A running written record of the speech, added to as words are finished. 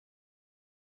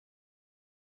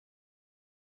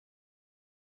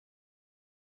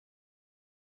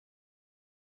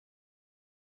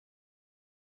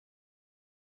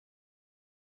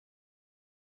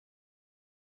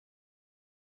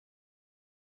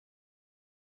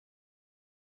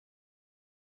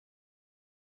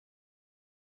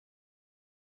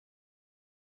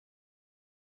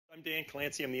I'm Dan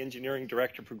Clancy. I'm the engineering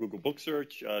director for Google Book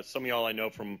Search. Some of y'all I know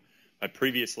from my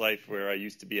previous life where I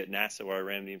used to be at NASA where I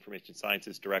ran the Information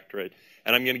Sciences Directorate.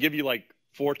 And I'm going to give you like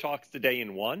 4 talks today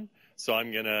in one. So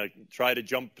I'm going to try to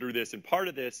jump through this. And part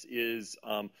of this is,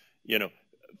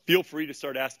 feel free to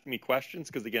start asking me questions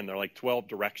because, again, there are like 12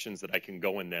 directions that I can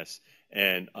go in this.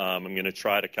 And I'm going to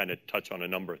try to kind of touch on a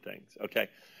number of things. Okay.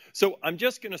 So I'm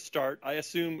just going to start. I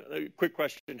assume, a quick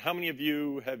question, how many of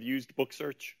you have used Book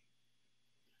Search?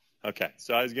 Okay,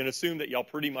 so I was going to assume that y'all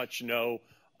pretty much know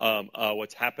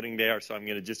what's happening there, so I'm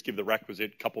going to just give the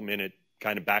requisite couple-minute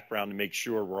kind of background to make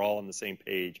sure we're all on the same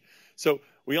page. So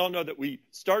we all know that we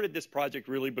started this project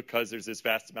really because there's this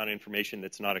vast amount of information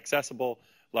that's not accessible.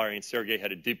 Larry and Sergey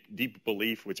had a deep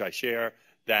belief, which I share,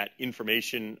 that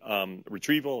information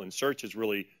retrieval and search has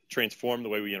really transformed the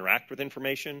way we interact with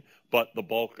information, but the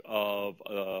bulk of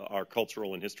our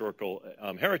cultural and historical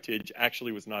heritage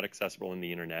actually was not accessible in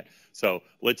the internet. So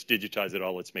let's digitize it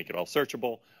all, let's make it all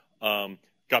searchable.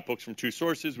 Got books from 2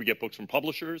 sources. We get books from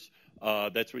publishers.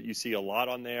 That's what you see a lot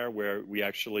on there, where we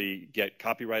actually get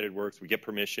copyrighted works, we get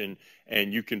permission,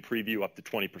 and you can preview up to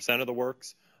 20% of the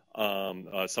works,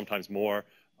 sometimes more.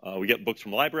 We get books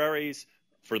from libraries.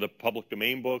 For the public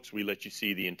domain books, we let you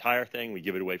see the entire thing. We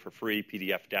give it away for free,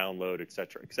 PDF download, et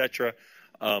cetera, et cetera.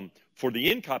 For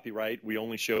the in-copyright, we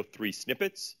only show 3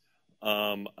 snippets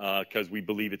because we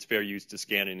believe it's fair use to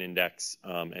scan and index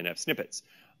and have snippets.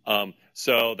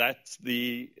 So that's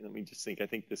let me just think, I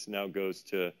think this now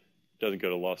doesn't go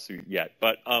to lawsuit yet.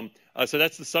 But so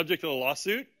that's the subject of the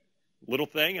lawsuit, little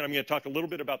thing, and I'm going to talk a little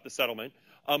bit about the settlement.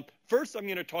 First, I'm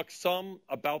going to talk some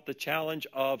about the challenge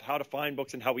of how to find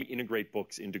books and how we integrate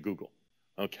books into Google,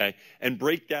 okay, and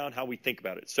break down how we think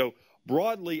about it. So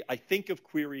broadly, I think of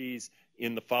queries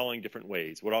in the following different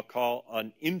ways, what I'll call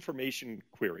an information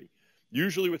query.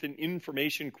 Usually with an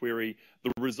information query,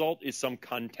 the result is some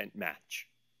content match,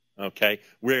 okay,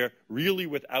 where really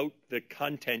without the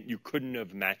content, you couldn't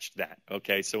have matched that,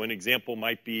 okay? So an example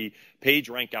might be page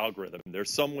rank algorithm.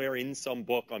 There's somewhere in some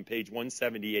book on page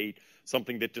 178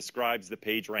 something that describes the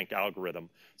page rank algorithm.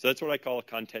 So that's what I call a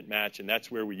content match, and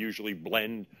that's where we usually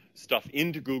blend stuff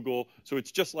into Google. So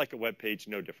it's just like a web page,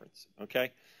 no difference,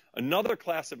 okay? Another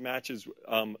class of match is,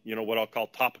 what I'll call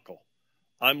topical.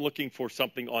 I'm looking for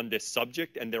something on this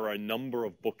subject, and there are a number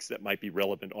of books that might be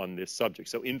relevant on this subject.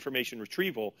 So information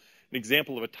retrieval, an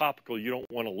example of a topical, you don't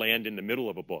want to land in the middle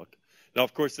of a book. Now,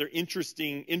 of course, there are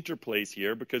interesting interplays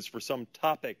here because for some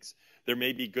topics, there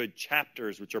may be good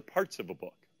chapters, which are parts of a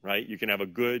book, right? You can have a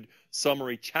good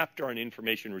summary chapter on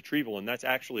information retrieval, and that's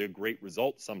actually a great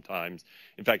result sometimes.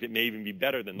 In fact, it may even be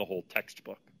better than the whole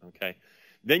textbook, okay?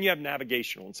 Then you have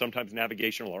navigational, and sometimes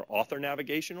navigational are author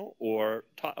navigational or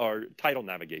title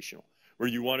navigational, where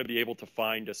you want to be able to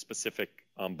find a specific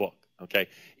book, okay?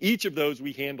 Each of those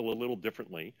we handle a little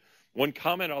differently. One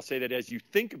comment I'll say that as you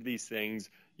think of these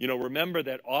things, remember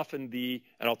that often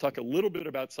and I'll talk a little bit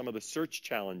about some of the search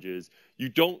challenges, you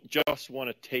don't just want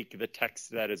to take the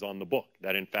text that is on the book.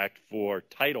 That in fact for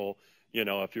title,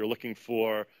 if you're looking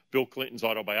for Bill Clinton's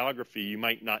autobiography, you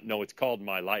might not know it's called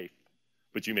My Life,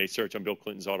 but you may search on Bill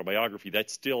Clinton's autobiography.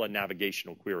 That's still a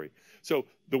navigational query. So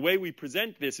the way we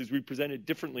present this is we present it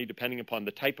differently depending upon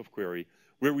the type of query.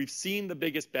 Where we've seen the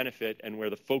biggest benefit and where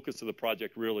the focus of the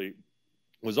project really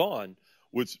was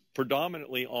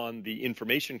predominantly on the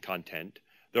information content.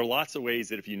 There are lots of ways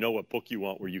that if you know what book you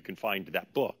want where you can find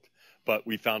that book. But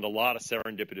we found a lot of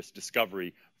serendipitous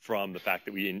discovery from the fact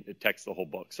that we text the whole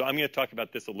book. So I'm going to talk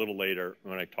about this a little later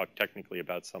when I talk technically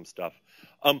about some stuff.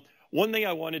 One thing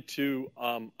I wanted to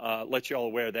let you all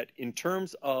aware that in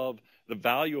terms of the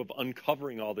value of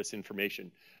uncovering all this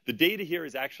information, the data here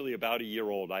is actually about a year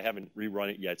old. I haven't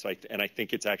rerun it yet, and I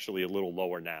think it's actually a little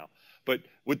lower now. But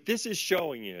what this is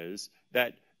showing is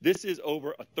that this is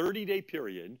over a 30-day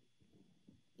period.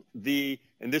 And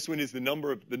this one is the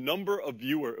number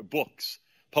of books,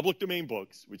 public domain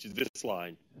books, which is this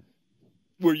line,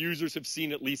 where users have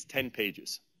seen at least 10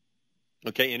 pages.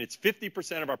 Okay, and it's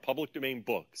 50% of our public domain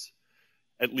books.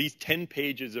 At least 10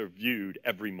 pages are viewed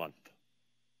every month.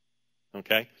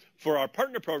 Okay, for our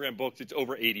partner program books, it's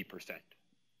over 80%.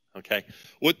 Okay,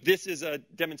 what this is a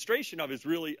demonstration of is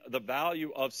really the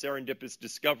value of serendipitous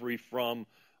discovery from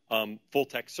full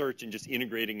text search and just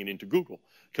integrating it into Google.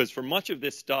 Because for much of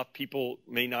this stuff, people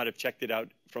may not have checked it out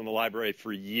from the library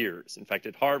for years. In fact,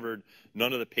 at Harvard,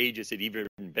 none of the pages had even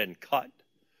been cut.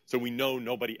 So we know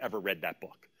nobody ever read that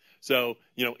book. So,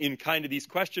 in kind of these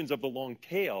questions of the long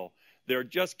tail, there are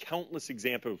just countless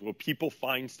examples where people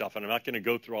find stuff, and I'm not going to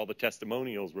go through all the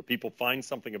testimonials, where people find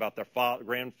something about their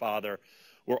grandfather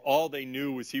where all they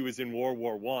knew was he was in World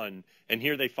War I, and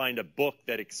here they find a book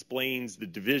that explains the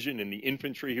division and the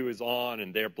infantry he was on,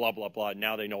 and they're blah, blah, blah.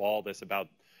 Now they know all this about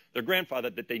their grandfather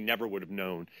that they never would have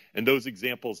known. And those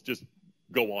examples just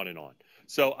go on and on.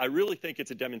 So I really think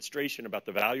it's a demonstration about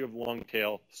the value of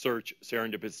long-tail search,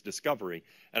 serendipitous discovery.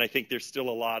 And I think there's still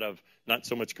a lot of, not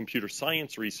so much computer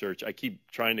science research. I keep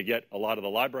trying to get a lot of the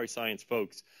library science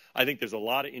folks. I think there's a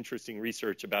lot of interesting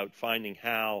research about finding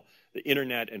how the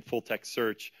internet and full-text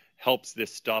search helps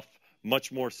this stuff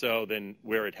much more so than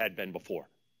where it had been before.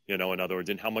 You know, in other words,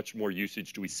 and how much more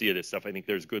usage do we see of this stuff? I think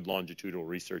there's good longitudinal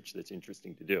research that's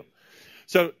interesting to do.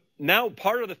 So now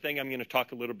part of the thing I'm going to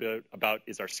talk a little bit about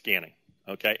is our scanning.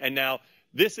 Okay, and now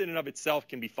this in and of itself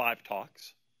can be 5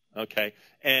 talks. Okay,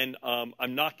 and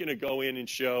I'm not going to go in and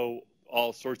show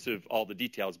all the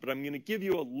details, but I'm going to give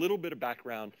you a little bit of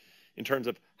background in terms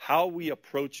of how we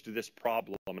approached this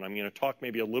problem, and I'm going to talk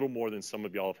maybe a little more than some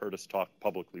of y'all have heard us talk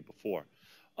publicly before.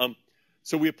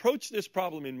 So we approach this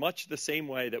problem in much the same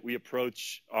way that we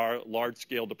approach our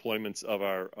large-scale deployments of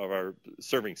our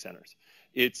serving centers.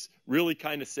 It's really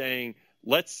kind of saying,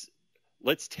 let's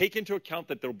take into account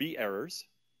that there'll be errors,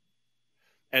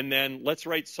 and then let's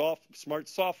write smart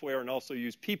software and also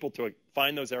use people to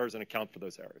find those errors and account for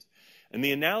those errors. And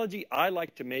the analogy I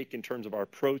like to make in terms of our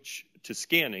approach to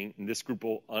scanning, and this group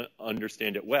will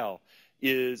understand it well,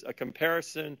 is a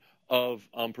comparison of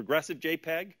progressive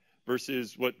JPEG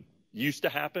versus what used to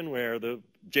happen where the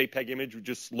JPEG image would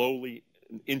just slowly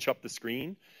inch up the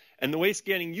screen. And the way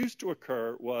scanning used to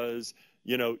occur was,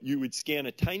 you know, you would scan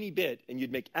a tiny bit and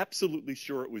you'd make absolutely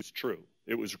sure it was true.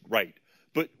 It was right.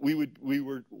 But we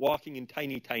were walking in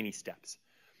tiny, tiny steps.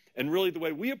 And really the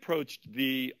way we approached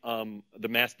the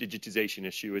mass digitization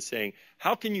issue is saying,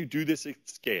 how can you do this at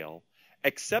scale,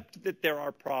 accept that there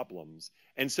are problems,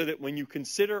 and so that when you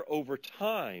consider over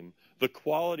time the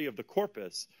quality of the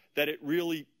corpus, that it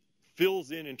really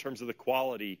fills in terms of the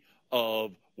quality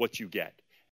of what you get.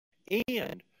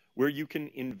 And where you can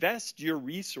invest your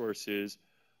resources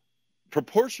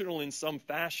proportional in some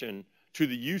fashion to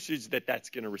the usage that that's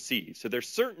going to receive. So there's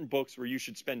certain books where you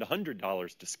should spend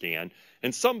 $100 to scan,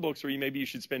 and some books where maybe you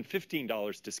should spend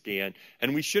 $15 to scan,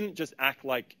 and we shouldn't just act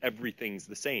like everything's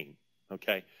the same,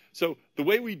 okay? So the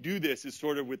way we do this is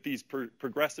sort of with these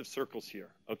progressive circles here,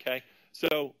 okay?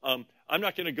 So I'm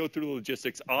not going to go through the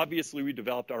logistics. Obviously, we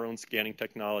developed our own scanning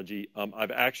technology.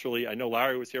 I know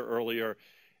Larry was here earlier.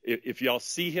 If y'all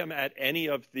see him at any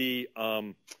of the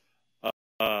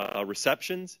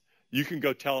receptions, you can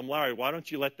go tell him, Larry, why don't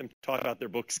you let them talk about their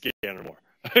book scanner more?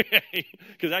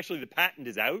 Because actually the patent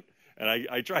is out, and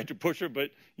I tried to push her,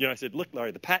 but you know, I said, look,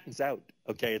 Larry, the patent's out.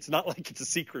 Okay, it's not like it's a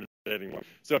secret anymore.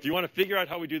 So if you want to figure out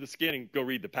how we do the scanning, go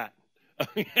read the patent.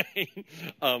 Okay,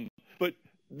 but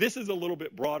this is a little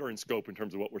bit broader in scope in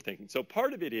terms of what we're thinking. So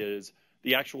part of it is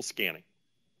the actual scanning,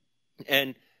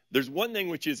 and there's one thing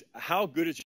which is how good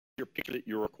is your picture that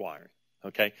you're acquiring.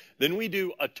 Okay, then we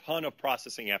do a ton of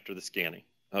processing after the scanning.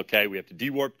 Okay, we have to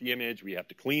dewarp the image, we have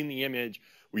to clean the image,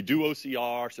 we do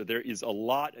OCR, so there is a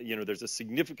lot, you know, there's a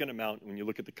significant amount when you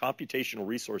look at the computational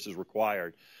resources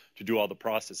required to do all the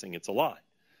processing, it's a lot.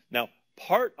 Now,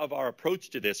 part of our approach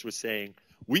to this was saying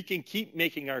we can keep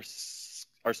making our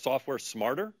software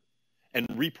smarter and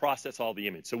reprocess all the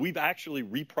image. So we've actually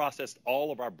reprocessed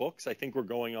all of our books. I think we're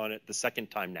going on it the 2nd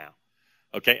time now.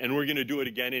 Okay, and we're going to do it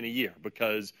again in a year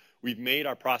because we've made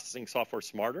our processing software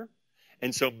smarter.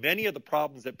 And so many of the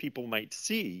problems that people might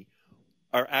see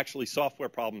are actually software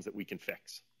problems that we can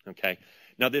fix, okay?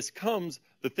 Now the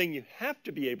thing you have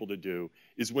to be able to do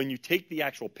is when you take the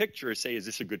actual picture, say, is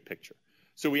this a good picture?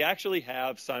 So we actually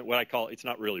have what I call, it's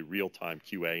not really real-time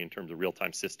QA in terms of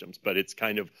real-time systems, but it's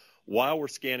kind of while we're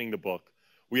scanning the book,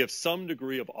 we have some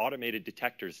degree of automated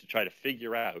detectors to try to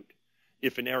figure out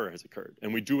if an error has occurred.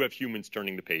 And we do have humans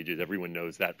turning the pages. Everyone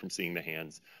knows that from seeing the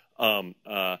hands.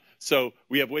 So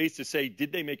we have ways to say,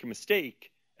 did they make a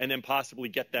mistake? And then possibly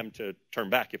get them to turn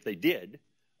back if they did,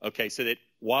 okay, so that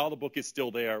while the book is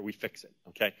still there, we fix it,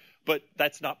 okay? But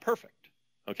that's not perfect,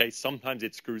 okay? Sometimes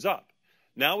it screws up.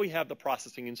 Now we have the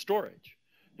processing and storage.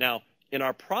 Now, in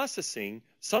our processing,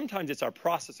 sometimes it's our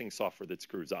processing software that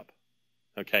screws up,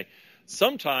 okay?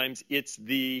 Sometimes it's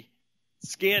the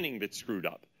scanning that screwed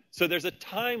up. So there's a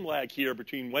time lag here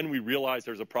between when we realize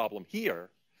there's a problem here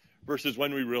versus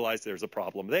when we realize there's a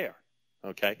problem there,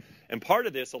 okay? And part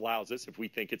of this allows us, if we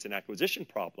think it's an acquisition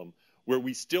problem, where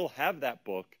we still have that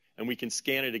book and we can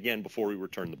scan it again before we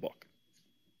return the book,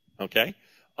 okay?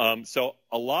 So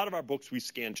a lot of our books we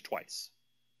scanned twice,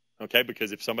 okay?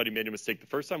 Because if somebody made a mistake the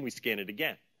first time, we scan it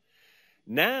again.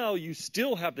 Now you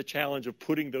still have the challenge of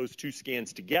putting those two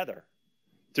scans together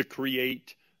to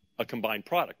create a combined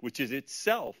product, which is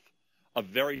itself a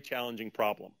very challenging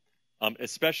problem,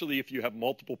 especially if you have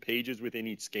multiple pages within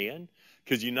each scan,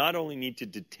 because you not only need to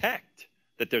detect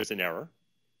that there's an error,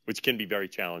 which can be very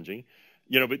challenging,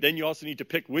 but then you also need to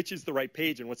pick which is the right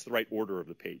page and what's the right order of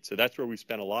the page. So that's where we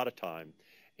spent a lot of time.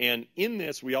 And in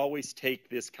this, we always take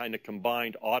this kind of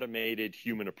combined automated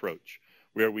human approach,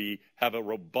 where we have a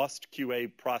robust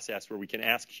QA process where we can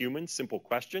ask humans simple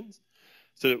questions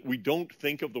so that we don't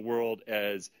think of the world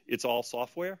as it's all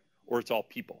software or it's all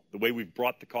people. The way we've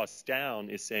brought the costs down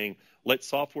is saying, let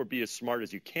software be as smart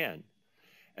as you can.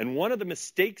 And one of the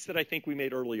mistakes that I think we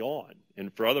made early on,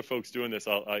 and for other folks doing this,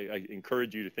 I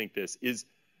encourage you to think this, is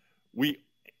we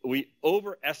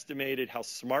overestimated how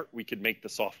smart we could make the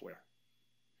software.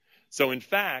 So in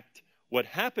fact, what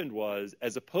happened was,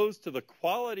 as opposed to the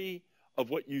quality of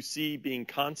what you see being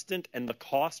constant and the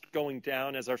cost going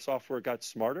down as our software got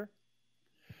smarter,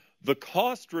 the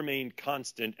cost remained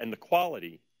constant and the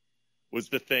quality was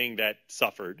the thing that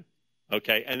suffered,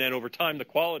 okay? And then over time, the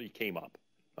quality came up,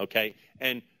 okay?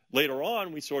 And later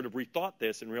on, we sort of rethought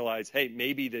this and realized, hey,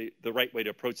 maybe the right way to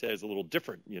approach that is a little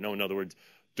different. In other words,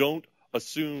 don't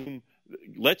assume,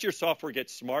 let your software get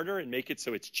smarter and make it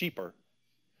so it's cheaper.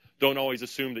 Don't always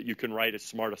assume that you can write as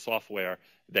smart a software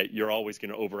that you're always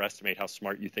going to overestimate how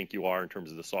smart you think you are in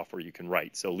terms of the software you can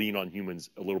write. So lean on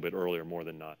humans a little bit earlier more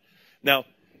than not. Now,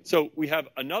 so we have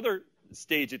another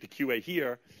stage at the QA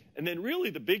here. And then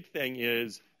really the big thing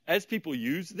is, as people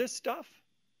use this stuff,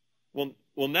 well,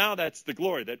 now that's the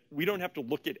glory, that we don't have to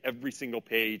look at every single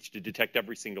page to detect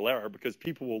every single error, because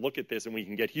people will look at this and we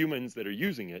can get humans that are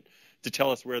using it to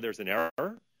tell us where there's an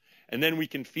error. And then we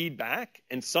can feed back,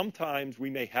 and sometimes we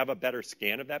may have a better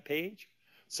scan of that page.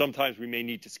 Sometimes we may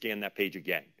need to scan that page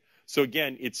again. So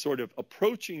again, it's sort of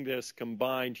approaching this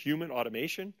combined human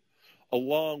automation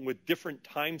along with different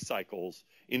time cycles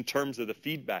in terms of the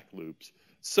feedback loops,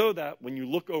 so that when you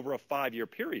look over a 5-year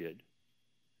period,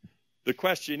 the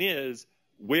question is,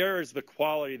 where is the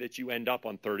quality that you end up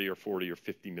on 30 or 40 or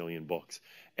 50 million books?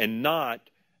 And not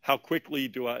how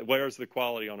quickly where's the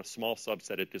quality on a small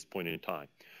subset at this point in time?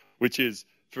 Which is,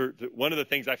 one of the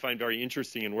things I find very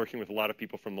interesting in working with a lot of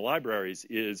people from the libraries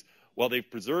is, while they've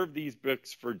preserved these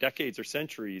books for decades or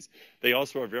centuries, they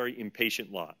also are a very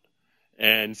impatient lot.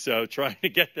 And so trying to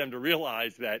get them to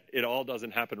realize that it all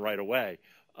doesn't happen right away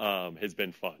has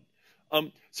been fun.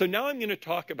 So now I'm going to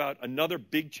talk about another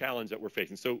big challenge that we're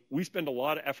facing. So we spend a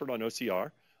lot of effort on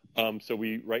OCR. So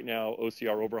we, right now,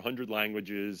 OCR over 100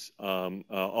 languages,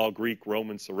 all Greek,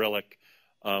 Roman, Cyrillic.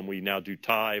 We now do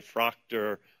Thai,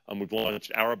 Fractal. We've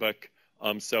launched Arabic.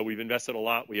 So we've invested a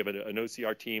lot. We have an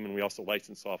OCR team, and we also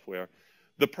license software.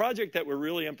 The project that we're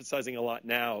really emphasizing a lot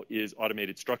now is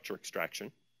automated structure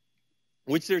extraction,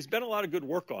 which there's been a lot of good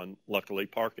work on, luckily,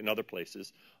 Park and other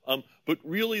places. But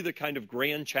really the kind of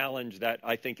grand challenge that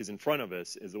I think is in front of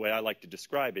us, is the way I like to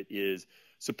describe it, is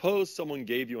suppose someone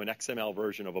gave you an XML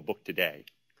version of a book today,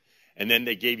 and then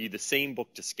they gave you the same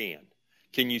book to scan.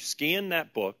 Can you scan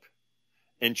that book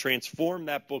and transform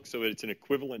that book so that it's an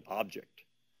equivalent object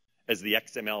as the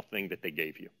XML thing that they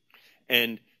gave you?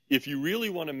 And if you really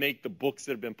want to make the books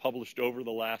that have been published over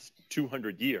the last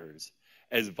 200 years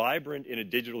as vibrant in a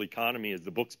digital economy as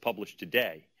the books published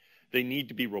today, they need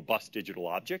to be robust digital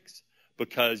objects,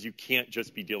 because you can't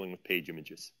just be dealing with page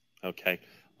images, okay?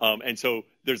 And so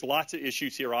there's lots of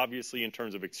issues here, obviously, in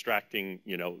terms of extracting,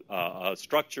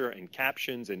 structure and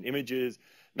captions and images.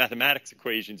 Mathematics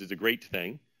equations is a great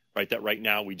thing, right? That right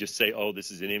now we just say, oh,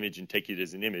 this is an image and take it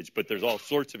as an image. But there's all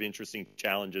sorts of interesting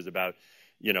challenges about,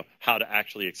 how to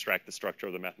actually extract the structure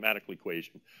of the mathematical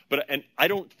equation. And I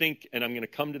don't think, and I'm going to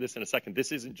come to this in a second,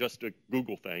 this isn't just a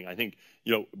Google thing. I think,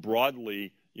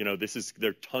 broadly, there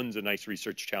are tons of nice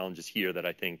research challenges here that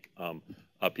I think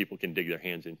people can dig their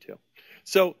hands into.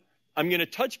 So I'm going to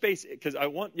touch base, because I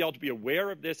want y'all to be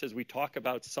aware of this as we talk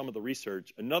about some of the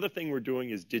research. Another thing we're doing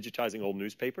is digitizing old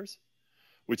newspapers,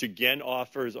 which again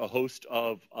offers a host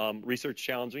of research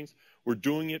challenges. We're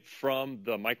doing it from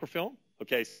the microfilm.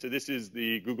 Okay, so this is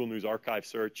the Google News Archive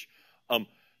search.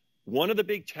 One of the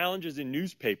big challenges in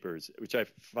newspapers, which I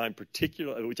find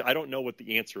particular, which I don't know what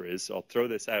the answer is, so I'll throw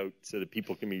this out so that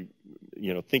people can be,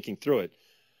 thinking through it.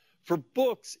 For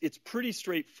books, it's pretty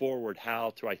straightforward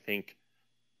how to, I think,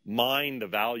 mine the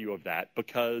value of that,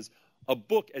 because a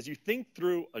book, as you think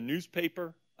through a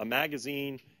newspaper, a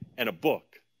magazine, and a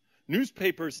book,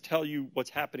 newspapers tell you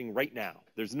what's happening right now.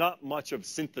 There's not much of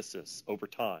synthesis over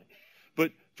time.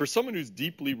 But for someone who's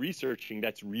deeply researching,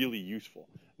 that's really useful.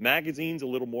 Magazines, a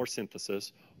little more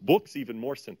synthesis. Books, even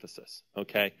more synthesis,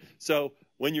 okay? So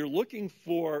when you're looking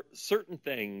for certain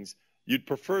things, you'd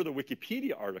prefer the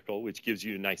Wikipedia article, which gives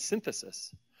you a nice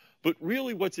synthesis. But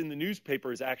really what's in the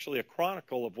newspaper is actually a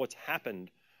chronicle of what's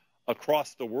happened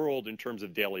across the world in terms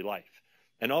of daily life,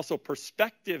 and also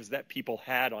perspectives that people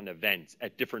had on events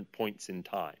at different points in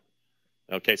time.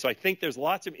 Okay, so I think there's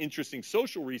lots of interesting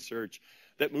social research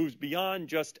that moves beyond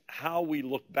just how we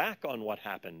look back on what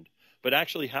happened, but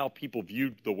actually how people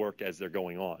viewed the work as they're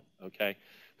going on. Okay,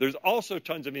 there's also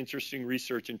tons of interesting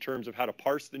research in terms of how to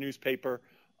parse the newspaper,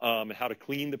 how to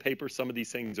clean the paper. Some of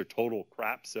these things are total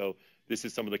crap, so this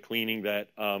is some of the cleaning that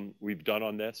we've done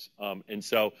on this. And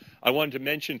so I wanted to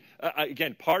mention,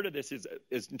 again, part of this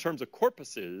is in terms of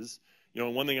corpuses. You know,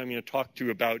 one thing I'm going to talk to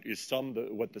you about is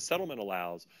what the settlement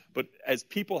allows. But as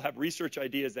people have research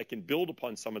ideas that can build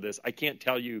upon some of this, I can't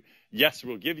tell you, yes,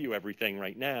 we'll give you everything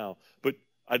right now. But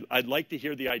I'd like to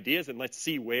hear the ideas, and let's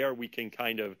see where we can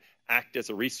kind of act as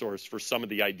a resource for some of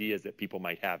the ideas that people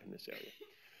might have in this area.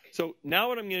 So now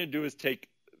what I'm going to do is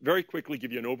very quickly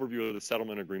give you an overview of the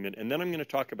settlement agreement, and then I'm going to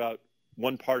talk about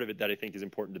one part of it that I think is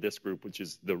important to this group, which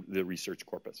is the research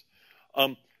corpus.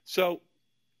 So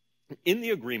in the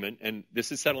agreement, and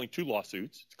this is settling 2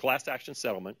 lawsuits, it's a class action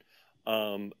settlement,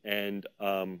 as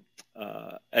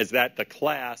that the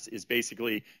class is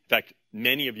basically, in fact,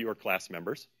 many of you are class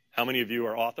members. How many of you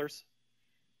are authors?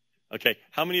 Okay,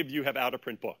 how many of you have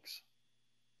out-of-print books?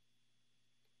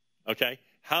 Okay,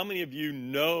 how many of you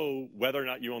know whether or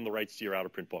not you own the rights to your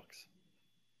out-of-print books?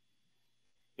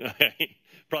 Okay,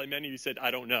 probably many of you said,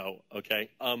 I don't know, okay?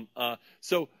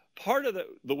 So part of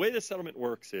the way the settlement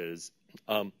works is,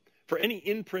 for any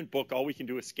in-print book, all we can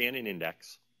do is scan an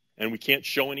index, and we can't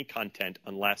show any content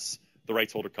unless the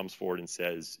rights holder comes forward and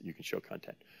says you can show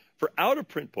content. For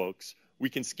out-of-print books, we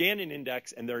can scan an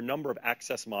index, and there are a number of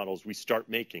access models we start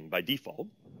making by default.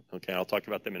 Okay, I'll talk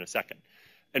about them in a second.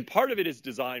 And part of it is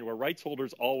designed where rights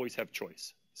holders always have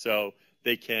choice. So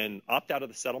they can opt out of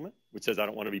the settlement, which says I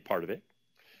don't want to be part of it.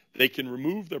 They can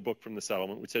remove their book from the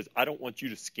settlement, which says I don't want you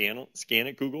to scan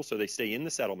it, Google, so they stay in the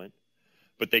settlement.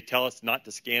 But they tell us not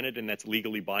to scan it, and that's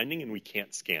legally binding, and we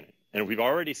can't scan it. And if we've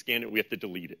already scanned it, we have to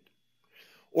delete it.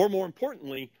 Or more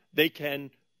importantly, they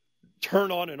can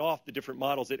turn on and off the different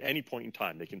models at any point in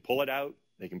time. They can pull it out,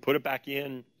 they can put it back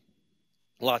in.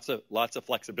 Lots of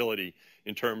flexibility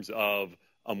in terms of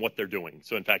what they're doing.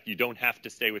 So in fact, you don't have to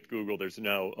stay with Google. There's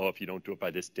no, if you don't do it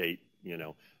by this date,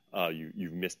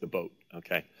 you've missed the boat.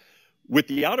 Okay. With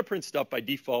the out-of-print stuff, by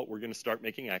default, we're going to start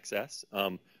making access.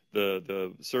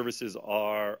 The services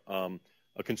are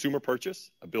a consumer purchase,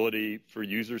 ability for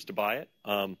users to buy it,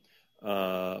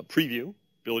 preview,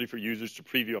 ability for users to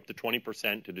preview up to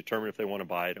 20% to determine if they want to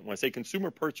buy it. And when I say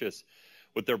consumer purchase,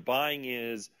 what they're buying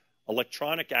is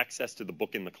electronic access to the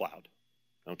book in the cloud.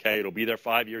 Okay, it'll be there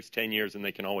 5 years, 10 years, and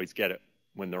they can always get it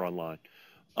when they're online.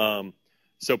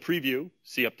 So preview,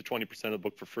 see up to 20% of the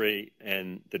book for free,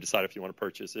 and to decide if you want to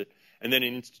purchase it. And then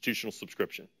an institutional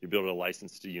subscription. You'll be able to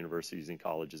license to universities and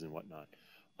colleges and whatnot.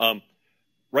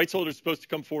 Rights holders are supposed to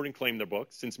come forward and claim their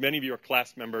books. Since many of you are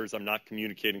class members, I'm not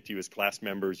communicating to you as class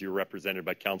members. You're represented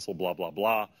by counsel, blah, blah,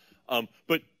 blah.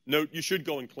 But note, you should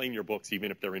go and claim your books even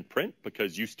if they're in print,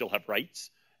 because you still have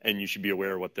rights, and you should be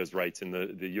aware of what those rights. And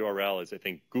the URL is, I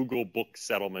think,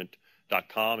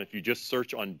 googlebooksettlement.com. If you just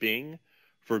search on Bing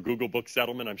for Google Book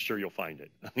Settlement, I'm sure you'll find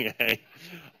it. Okay.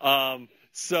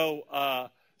 So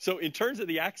in terms of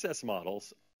the access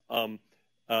models,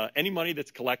 any money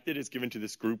that's collected is given to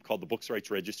this group called the Books Rights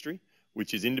Registry,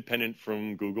 which is independent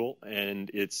from Google,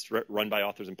 and it's run by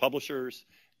authors and publishers,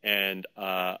 and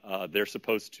they're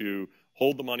supposed to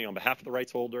hold the money on behalf of the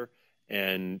rights holder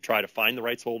and try to find the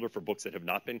rights holder for books that have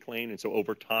not been claimed. And so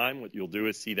over time, what you'll do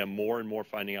is see them more and more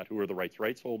finding out who are the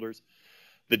rights holders.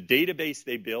 The database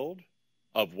they build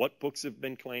of what books have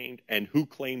been claimed and who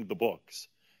claimed the books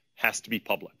has to be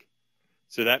public.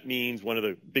 So that means one of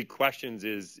the big questions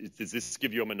is does this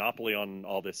give you a monopoly on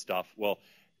all this stuff? Well,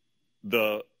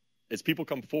 as people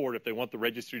come forward, if they want the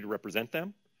registry to represent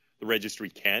them, the registry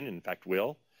can, in fact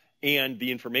will, and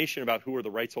the information about who are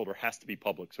the rights holder has to be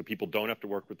public, so people don't have to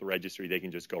work with the registry. They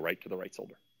can just go right to the rights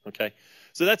holder. Okay,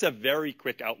 so that's a very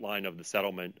quick outline of the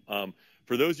settlement.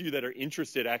 For those of you that are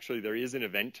interested, actually, there is an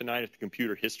event tonight at the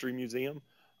Computer History Museum,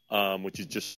 which is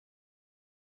just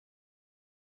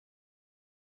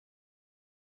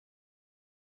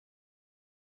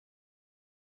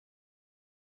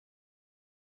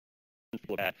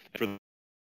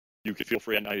you could feel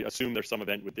free, and I assume there's some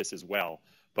event with this as well,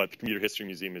 but the Computer History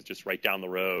Museum is just right down the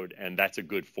road, and that's a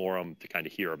good forum to kind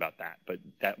of hear about that. But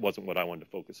that wasn't what I wanted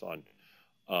to focus on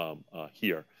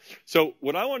here. So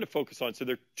what I wanted to focus on, so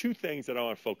there are 2 things that I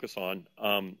want to focus on,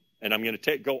 and I'm going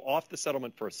to go off the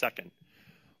settlement for a second.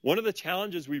 One of the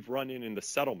challenges we've run in the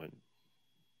settlement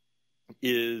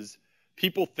is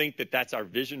people think that that's our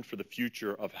vision for the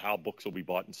future of how books will be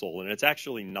bought and sold, and it's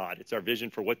actually not. It's our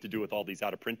vision for what to do with all these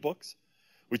out-of-print books,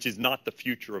 which is not the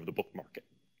future of the book market.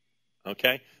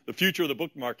 Okay? The future of the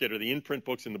book market are the in-print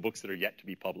books and the books that are yet to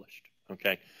be published.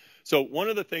 Okay? So one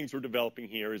of the things we're developing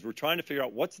here is we're trying to figure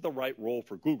out what's the right role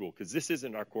for Google, because this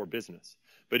isn't our core business.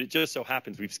 But it just so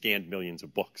happens we've scanned millions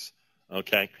of books.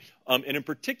 Okay? And in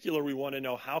particular, we want to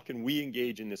know how can we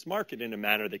engage in this market in a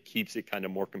manner that keeps it kind of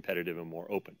more competitive and more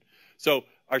open. So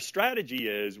our strategy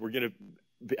is we're going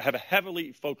to have a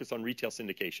heavily focus on retail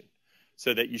syndication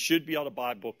so that you should be able to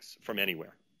buy books from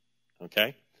anywhere.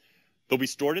 Okay? They'll be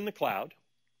stored in the cloud,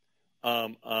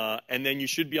 and then you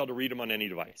should be able to read them on any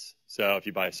device. So if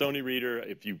you buy a Sony reader,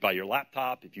 if you buy your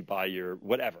laptop, if you buy your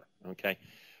whatever, okay?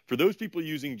 For those people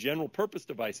using general purpose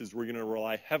devices, we're going to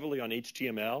rely heavily on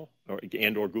HTML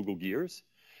or Google Gears,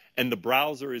 and the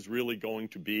browser is really going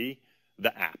to be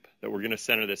the app, that we're going to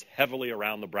center this heavily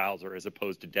around the browser as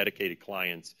opposed to dedicated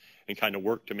clients and kind of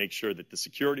work to make sure that the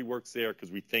security works there,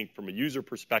 because we think from a user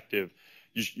perspective,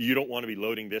 you don't want to be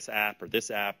loading this app or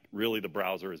this app. Really, the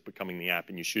browser is becoming the app,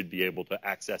 and you should be able to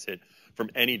access it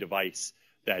from any device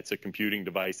that's a computing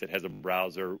device that has a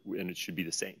browser, and it should be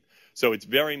the same. So it's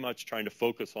very much trying to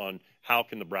focus on how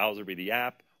can the browser be the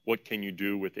app, what can you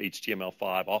do with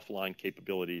HTML5 offline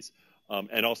capabilities,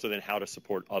 and also then how to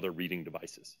support other reading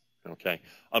devices. Okay,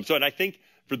 and I think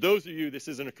for those of you, this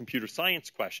isn't a computer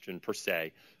science question per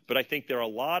se, but I think there are a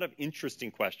lot of interesting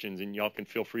questions, and y'all can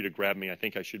feel free to grab me. I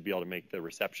think I should be able to make the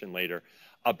reception later,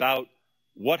 about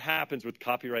what happens with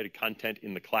copyrighted content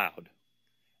in the cloud,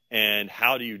 and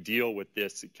how do you deal with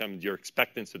this, your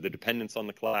expectance of the dependence on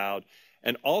the cloud,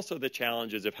 and also the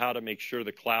challenges of how to make sure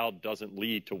the cloud doesn't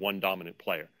lead to one dominant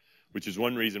player, which is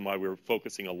one reason why we're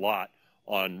focusing a lot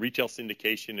on retail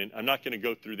syndication. And I'm not going to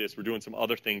go through this. We're doing some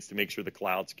other things to make sure the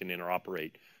clouds can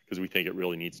interoperate, because we think it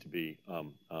really needs to be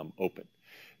open.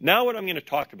 Now what I'm going to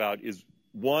talk about is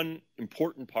one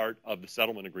important part of the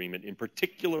settlement agreement, in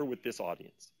particular with this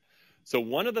audience. So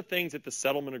one of the things that the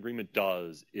settlement agreement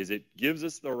does is it gives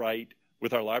us the right,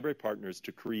 with our library partners,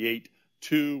 to create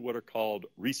two what are called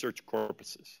research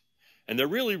corpuses. And they're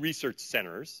really research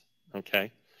centers,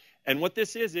 okay? And what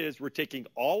this is we're taking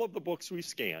all of the books we've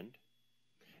scanned,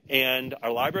 and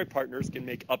our library partners can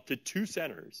make up to 2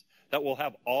 centers that will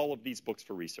have all of these books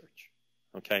for research,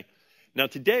 okay? Now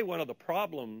today, one of the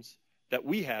problems that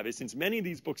we have is, since many of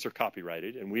these books are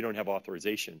copyrighted and we don't have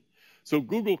authorization, so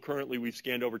Google currently, we've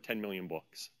scanned over 10 million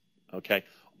books, okay?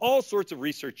 All sorts of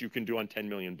research you can do on 10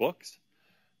 million books.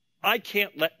 I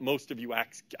can't let most of you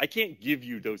I can't give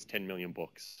you those 10 million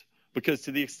books, because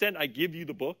to the extent I give you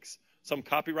the books, some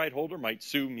copyright holder might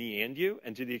sue me and you,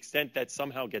 and to the extent that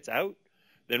somehow gets out,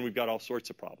 then we've got all sorts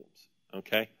of problems,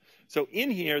 okay? So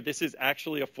in here, this is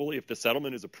actually if the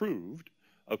settlement is approved,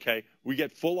 okay, we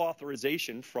get full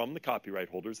authorization from the copyright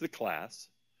holders, the class,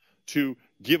 to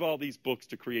give all these books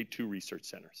to create 2 research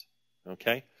centers,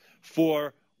 okay?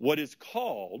 For what is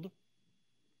called,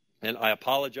 and I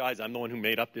apologize, I'm the one who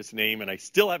made up this name, and I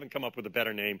still haven't come up with a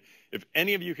better name. If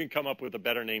any of you can come up with a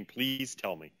better name, please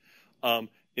tell me.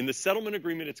 In the settlement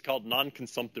agreement, it's called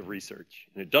non-consumptive research.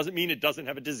 And it doesn't mean it doesn't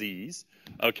have a disease,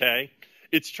 okay?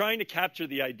 It's trying to capture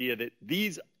the idea that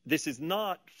this is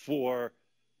not for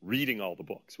reading all the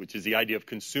books, which is the idea of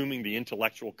consuming the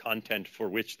intellectual content for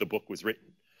which the book was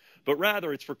written. But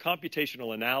rather, it's for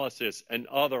computational analysis and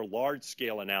other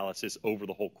large-scale analysis over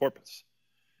the whole corpus,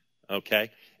 okay?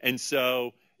 And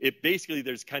so it basically,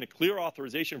 there's kind of clear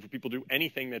authorization for people to do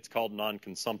anything that's called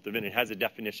non-consumptive, and it has a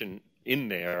definition in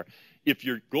there. If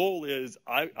your goal is,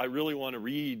 I really want to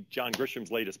read John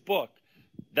Grisham's latest book,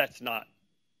 that's not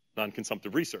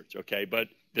non-consumptive research, okay? But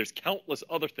there's countless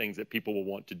other things that people will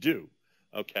want to do,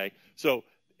 okay? So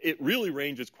it really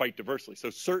ranges quite diversely. So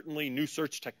certainly new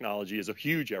search technology is a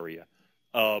huge area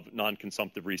of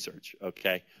non-consumptive research,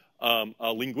 okay?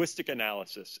 Linguistic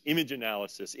analysis, image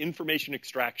analysis, information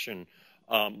extraction,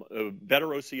 better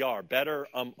OCR, better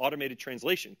automated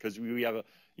translation, because we have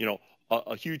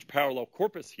a huge parallel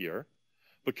corpus here,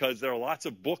 because there are lots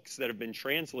of books that have been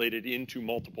translated into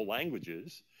multiple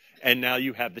languages, and now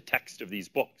you have the text of these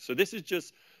books. So this is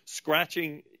just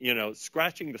scratching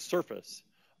the surface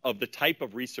of the type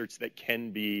of research that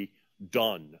can be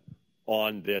done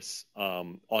on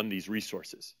these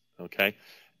resources, okay?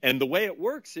 And the way it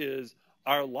works is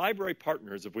our library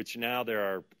partners, of which now there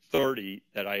are 30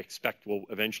 that I expect will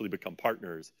eventually become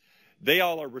partners, they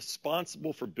all are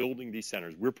responsible for building these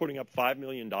centers. We're putting up $5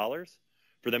 million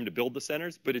for them to build the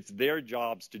centers, but it's their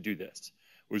jobs to do this.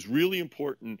 It was really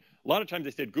important. A lot of times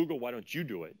they said, Google, why don't you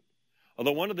do it?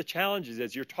 Although one of the challenges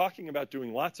is you're talking about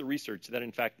doing lots of research that,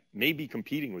 in fact, may be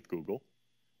competing with Google,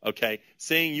 okay,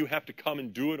 saying you have to come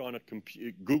and do it on a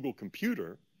Google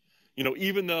computer, you know,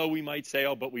 even though we might say,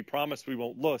 oh, but we promise we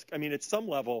won't look. I mean, at some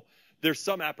level, there's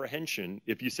some apprehension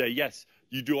if you say, yes,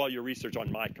 you do all your research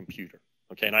on my computer,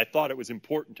 okay? And I thought it was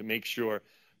important to make sure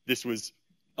this was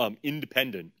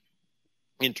independent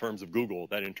in terms of Google,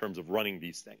 that in terms of running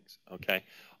these things, okay?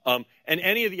 And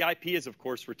any of the IP is, of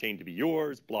course, retained to be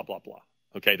yours, blah, blah, blah,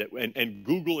 okay? And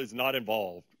Google is not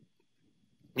involved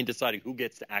in deciding who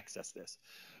gets to access this.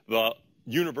 The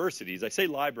universities, I say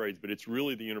libraries, but it's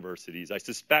really the universities. I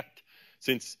suspect,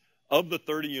 since of the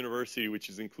 30 universities, which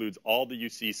includes all the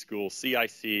UC schools,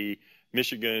 CIC,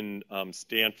 Michigan,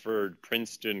 Stanford,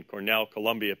 Princeton, Cornell,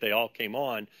 Columbia, if they all came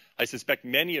on, I suspect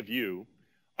many of you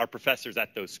are professors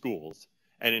at those schools.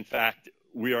 And in fact,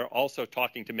 we are also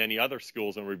talking to many other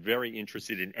schools, and we're very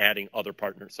interested in adding other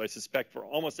partners. So I suspect for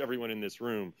almost everyone in this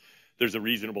room, there's a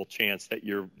reasonable chance that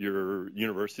your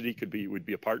university would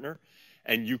be a partner,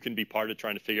 and you can be part of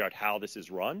trying to figure out how this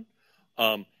is run.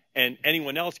 And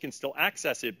anyone else can still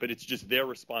access it, but it's just their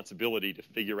responsibility to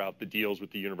figure out the deals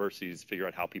with the universities, figure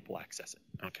out how people access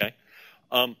it, okay?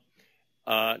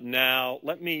 Now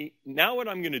what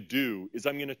I'm going to do is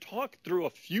I'm going to talk through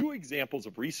a few examples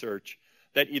of research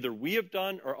that either we have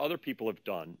done or other people have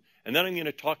done. And then I'm going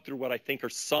to talk through what I think are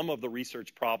some of the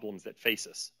research problems that face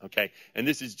us, okay? And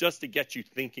this is just to get you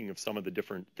thinking of some of the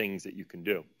different things that you can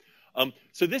do.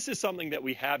 So this is something that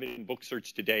we have in book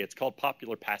search today. It's called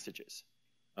popular passages,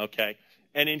 okay?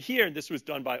 And in here, this was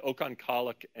done by Okan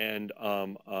Kalik and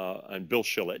Bill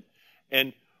Shillett.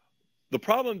 And the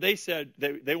problem they said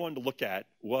they wanted to look at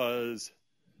was,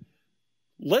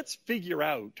 let's figure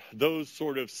out those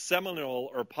sort of seminal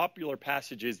or popular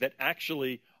passages that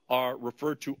actually are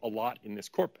referred to a lot in this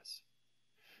corpus.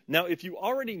 Now, if you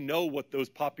already know what those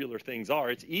popular things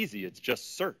are, it's easy. It's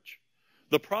just search.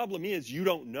 The problem is you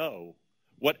don't know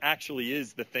what actually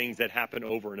is the things that happen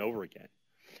over and over again.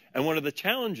 And one of the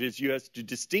challenges, you have to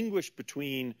distinguish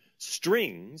between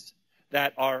strings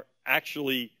that are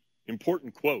actually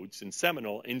important quotes and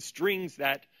seminal, and strings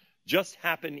that just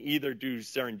happen either due to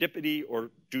serendipity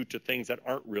or due to things that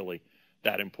aren't really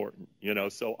that important. You know,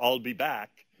 so I'll be back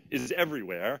is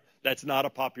everywhere. That's not a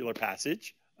popular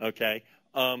passage, okay?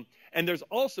 And there's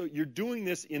also, you're doing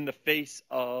this in the face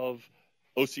of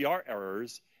OCR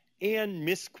errors and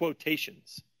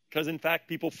misquotations, because in fact,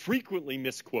 people frequently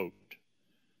misquote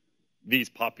these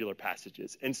popular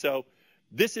passages. And so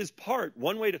this is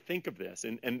one way to think of this,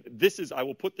 and this is, I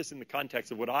will put this in the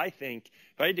context of what I think,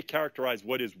 if I had to characterize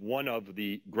what is one of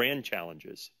the grand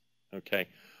challenges, okay?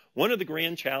 One of the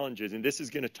grand challenges, and this is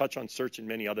going to touch on search and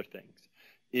many other things,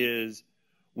 is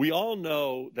we all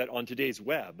know that on today's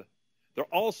web, there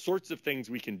are all sorts of things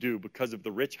we can do because of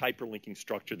the rich hyperlinking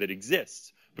structure that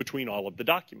exists between all of the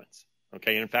documents,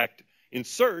 okay? And in fact, in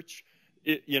search,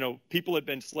 you know, people have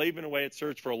been slaving away at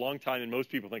search for a long time, and most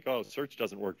people think, oh, search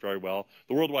doesn't work very well.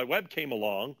 The World Wide Web came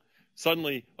along.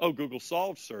 Suddenly, oh, Google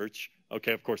solved search.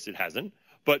 Okay, of course it hasn't.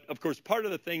 But of course, part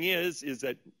of the thing is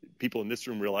that people in this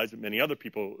room realize, but many other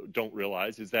people don't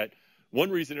realize, is that one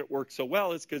reason it works so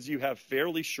well is because you have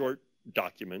fairly short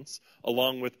documents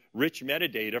along with rich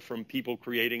metadata from people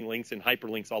creating links and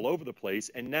hyperlinks all over the place.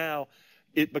 And now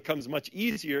it becomes much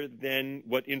easier than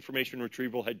what information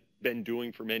retrieval had been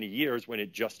doing for many years when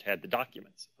it just had the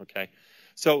documents, okay?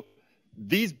 So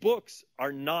these books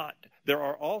are not, there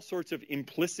are all sorts of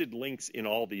implicit links in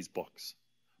all these books,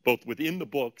 both within the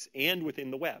books and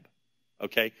within the web,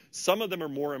 okay? Some of them are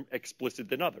more explicit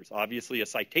than others. Obviously, a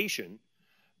citation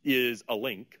is a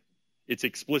link. It's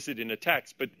explicit in a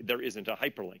text, but there isn't a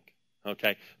hyperlink.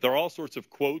 Okay, there are all sorts of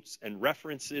quotes and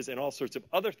references and all sorts of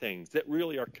other things that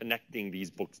really are connecting these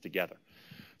books together.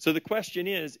 So the question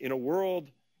is, in a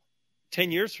world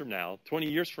 10 years from now,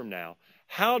 20 years from now,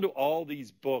 how do all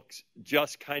these books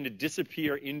just kind of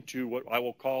disappear into what I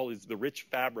will call is the rich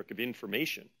fabric of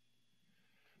information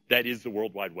that is the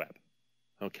World Wide Web?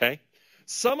 Okay,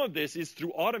 some of this is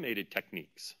through automated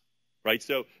techniques, right?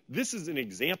 So this is an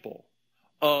example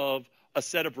of a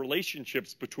set of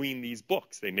relationships between these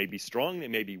books. They may be strong, they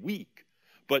may be weak,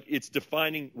 but it's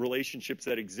defining relationships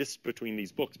that exist between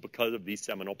these books because of these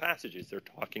seminal passages. They're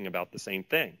talking about the same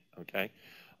thing, okay?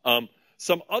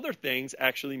 Some other things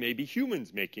actually may be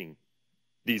humans making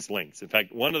these links. In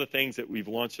fact, one of the things that we've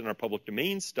launched in our public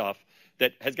domain stuff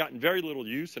that has gotten very little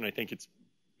use, and I think it's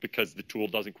because the tool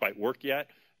doesn't quite work yet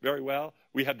very well,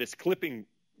 we have this clipping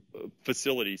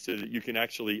facility so that you can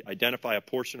actually identify a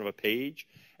portion of a page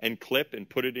and clip and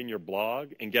put it in your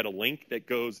blog and get a link that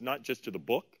goes not just to the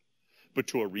book, but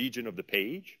to a region of the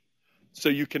page. So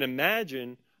you can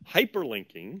imagine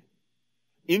hyperlinking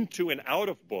into and out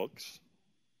of books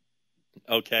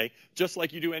okay? Just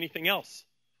like you do anything else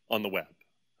on the web,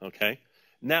 okay?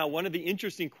 Now, one of the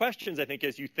interesting questions, I think,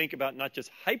 as you think about not just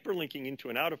hyperlinking into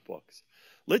and out of books,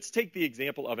 let's take the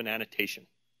example of an annotation,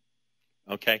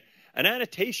 okay? An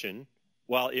annotation,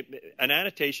 an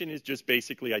annotation is just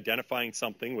basically identifying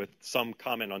something with some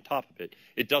comment on top of it.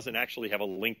 It doesn't actually have a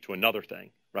link to another thing,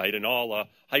 right? And all a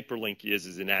hyperlink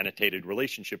is an annotated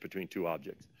relationship between two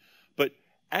objects. But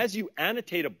as you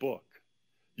annotate a book,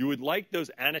 you would like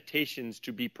those annotations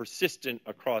to be persistent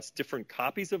across different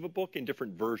copies of a book and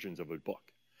different versions of a book.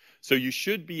 So you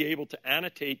should be able to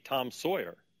annotate Tom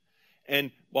Sawyer.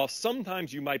 And while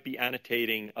sometimes you might be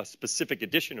annotating a specific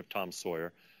edition of Tom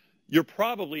Sawyer, you're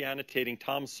probably annotating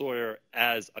Tom Sawyer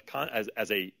as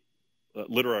a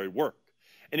literary work.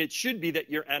 And it should be that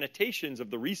your annotations of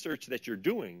the research that you're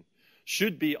doing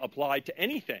should be applied to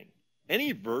anything,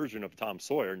 any version of Tom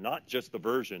Sawyer, not just the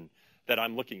version that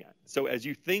I'm looking at. So as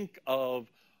you think of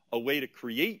a way to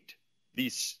create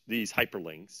these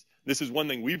hyperlinks, this is one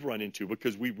thing we've run into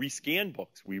because we rescan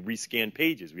books, we rescan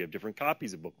pages, we have different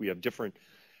copies of book, we have different,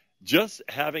 just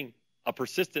having a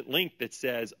persistent link that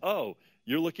says, oh,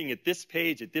 you're looking at this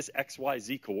page at this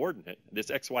XYZ coordinate, this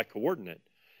XY coordinate,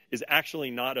 is actually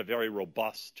not a very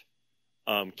robust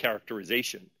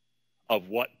characterization of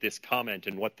what this comment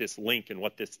and what this link and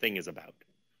what this thing is about.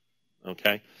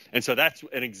 Okay, and so that's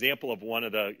an example of one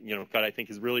of the, that I think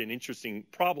is really an interesting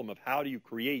problem of how do you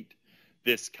create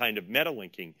this kind of meta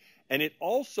linking. And it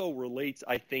also relates,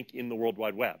 I think, in the World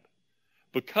Wide Web,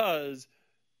 because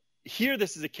here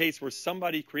this is a case where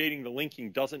somebody creating the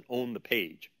linking doesn't own the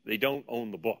page. They don't own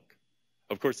the book.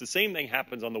 Of course, the same thing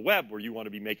happens on the web where you want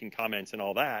to be making comments and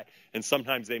all that, and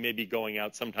sometimes they may be going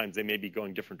out, sometimes they may be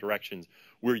going different directions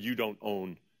where you don't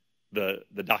own the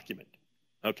document.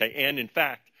 Okay, and in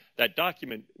fact, that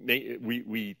document,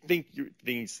 we think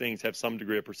these things have some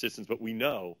degree of persistence, but we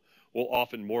know will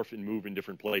often morph and move in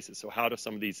different places. So how do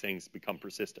some of these things become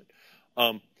persistent?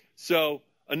 So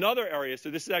another area,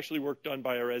 so this is actually work done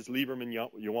by Erez Lieberman,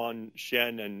 Yuan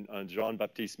Shen, and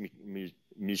Jean-Baptiste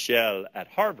Michel at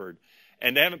Harvard.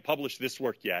 And they haven't published this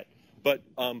work yet. But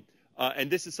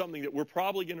and this is something that we're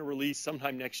probably going to release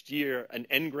sometime next year, an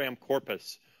n-gram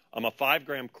corpus, a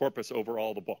 5-gram corpus over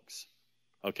all the books.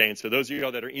 Okay, and so those of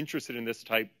you that are interested in this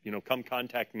type, come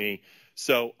contact me.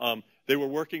 So they were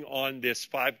working on this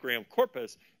 5-gram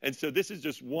corpus, and so this is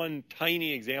just one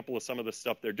tiny example of some of the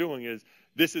stuff they're doing. Is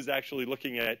this is actually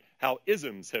looking at how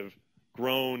isms have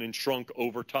grown and shrunk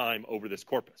over time over this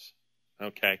corpus.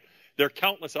 Okay, there are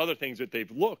countless other things that they've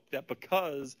looked at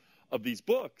because of these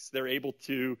books. They're able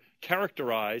to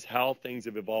characterize how things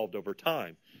have evolved over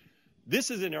time.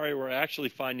 This is an area where I actually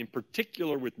find, in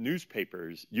particular with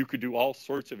newspapers, you could do all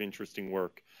sorts of interesting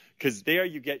work because there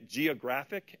you get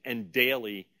geographic and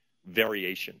daily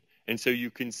variation. And so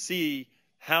you can see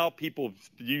how people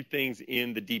view things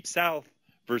in the Deep South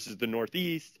versus the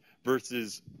Northeast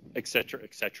versus et cetera,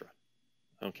 et cetera.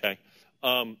 Okay.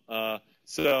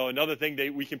 So another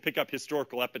thing, we can pick up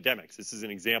historical epidemics. This is an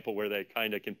example where they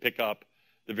kind of can pick up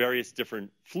the various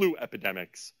different flu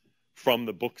epidemics from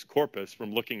the book's corpus,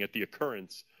 from looking at the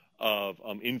occurrence of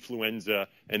influenza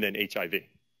and then HIV.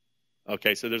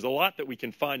 Okay, so there's a lot that we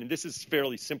can find, and this is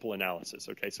fairly simple analysis.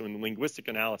 Okay, so in the linguistic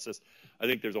analysis, I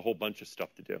think there's a whole bunch of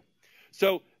stuff to do.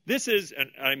 So this is,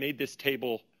 and I made this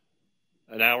table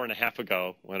an hour and a half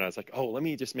ago when I was like, oh, let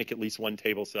me just make at least one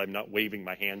table so I'm not waving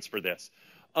my hands for this.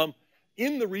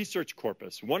 In the research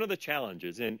corpus, one of the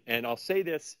challenges, and I'll say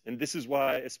this, and this is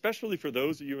why, especially for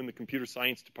those of you in the computer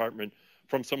science department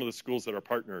from some of the schools that are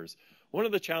partners, one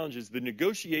of the challenges, the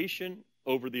negotiation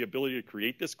over the ability to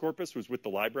create this corpus was with the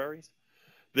libraries.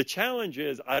 The challenge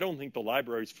is I don't think the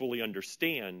libraries fully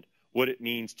understand what it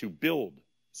means to build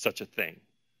such a thing,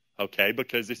 okay,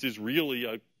 because this is really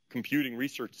a computing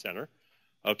research center,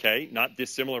 okay, not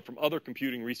dissimilar from other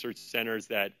computing research centers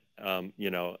that,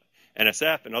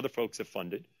 NSF and other folks have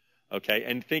funded, okay,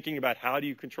 and thinking about how do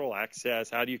you control access,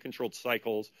 how do you control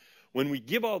cycles. When we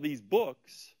give all these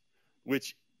books,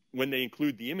 which when they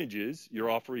include the images, you're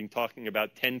talking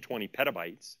about 10, 20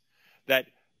 petabytes, that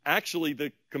actually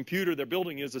the computer they're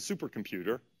building is a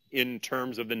supercomputer in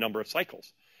terms of the number of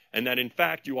cycles. And that in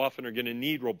fact, you often are going to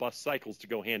need robust cycles to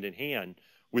go hand in hand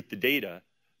with the data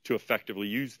to effectively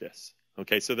use this.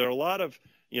 Okay, so there are a lot of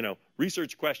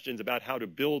research questions about how to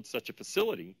build such a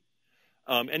facility.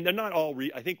 And they're not all,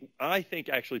 I think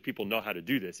actually people know how to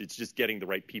do this. It's just getting the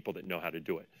right people that know how to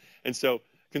do it. And so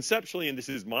conceptually, and this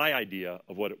is my idea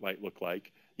of what it might look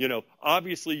like,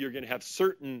 obviously you're going to have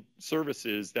certain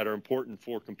services that are important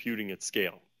for computing at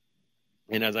scale.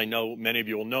 And as I know many of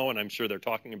you will know, and I'm sure they're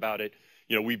talking about it,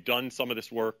 we've done some of this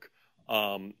work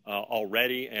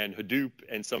already, and Hadoop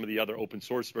and some of the other open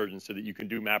source versions so that you can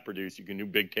do MapReduce, you can do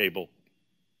Bigtable,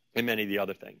 and many of the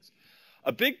other things.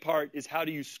 A big part is how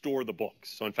do you store the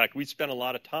books. So in fact, we spent a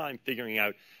lot of time figuring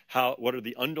out what are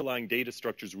the underlying data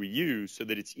structures we use so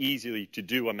that it's easy to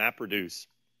do a MapReduce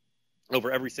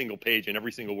over every single page and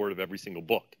every single word of every single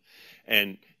book.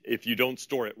 And if you don't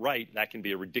store it right, that can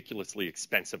be a ridiculously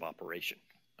expensive operation.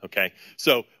 Okay,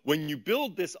 so when you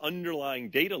build this underlying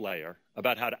data layer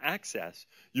about how to access,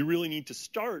 you really need to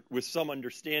start with some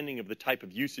understanding of the type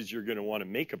of uses you're going to want to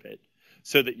make of it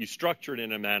so that you structure it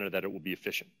in a manner that it will be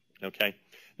efficient. Okay,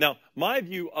 now my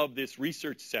view of this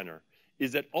research center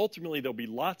is that ultimately there'll be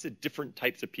lots of different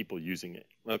types of people using it.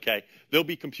 Okay, there'll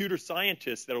be computer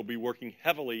scientists that will be working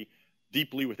heavily,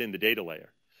 deeply within the data layer.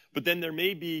 But then there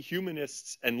may be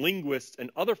humanists and linguists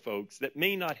and other folks that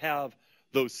may not have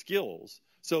those skills.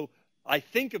 So I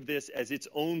think of this as its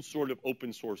own sort of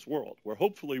open source world, where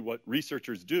hopefully what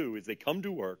researchers do is they come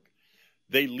to work,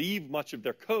 they leave much of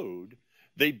their code,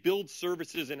 they build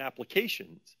services and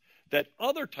applications that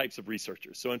other types of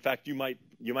researchers, so in fact you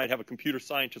might have a computer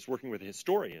scientist working with a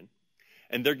historian,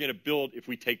 and they're going to build, if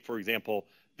we take, for example,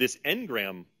 this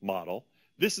n-gram model,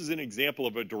 this is an example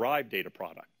of a derived data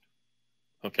product,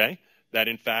 okay? That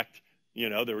in fact,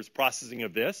 there was processing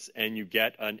of this, and you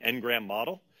get an n-gram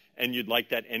model, and you'd like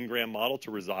that n-gram model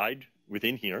to reside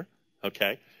within here,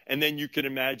 okay? And then you can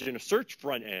imagine a search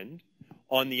front end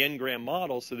on the n-gram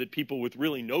model so that people with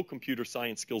really no computer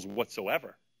science skills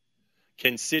whatsoever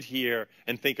can sit here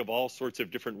and think of all sorts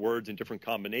of different words and different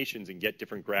combinations and get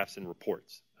different graphs and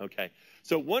reports, okay?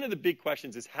 So one of the big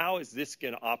questions is, how is this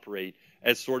going to operate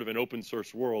as sort of an open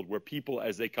source world where people,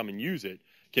 as they come and use it,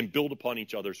 can build upon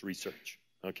each other's research,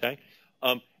 okay?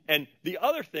 And the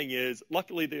other thing is,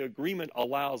 luckily, the agreement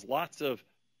allows lots of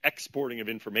exporting of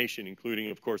information,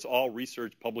 including, of course, all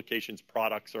research publications,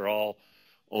 products are all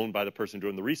owned by the person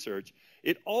doing the research.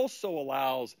 It also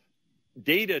allows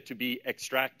data to be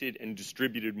extracted and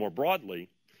distributed more broadly,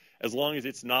 as long as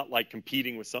it's not like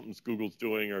competing with something Google's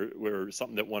doing or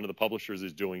something that one of the publishers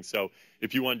is doing. So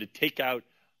if you wanted to take out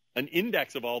an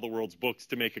index of all the world's books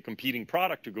to make a competing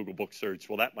product to Google Book Search,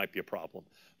 well, that might be a problem.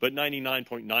 But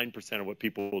 99.9% of what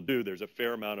people will do, there's a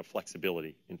fair amount of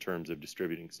flexibility in terms of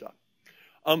distributing stuff.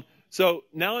 So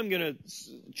now I'm going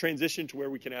to transition to where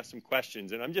we can ask some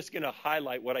questions, and I'm just going to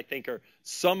highlight what I think are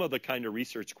some of the kind of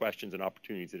research questions and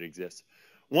opportunities that exist.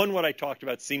 One, what I talked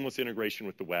about, seamless integration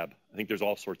with the web. I think there's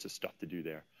all sorts of stuff to do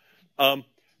there.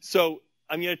 So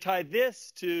I'm going to tie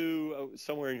this to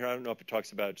somewhere in here. I don't know if it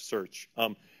talks about search.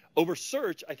 Over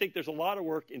search, I think there's a lot of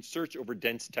work in search over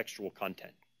dense textual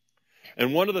content.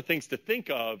 And one of the things to think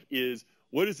of is,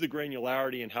 what is the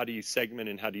granularity and how do you segment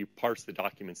and how do you parse the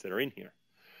documents that are in here?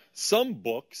 Some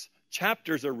books,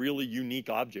 chapters are really unique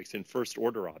objects and first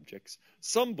order objects.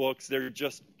 Some books, they're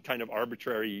just kind of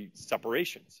arbitrary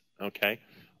separations, okay?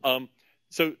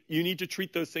 So you need to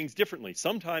treat those things differently.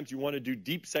 Sometimes you want to do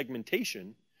deep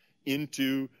segmentation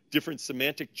into different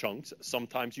semantic chunks.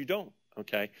 Sometimes you don't,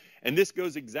 okay? And this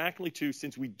goes exactly to,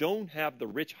 since we don't have the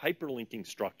rich hyperlinking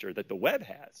structure that the web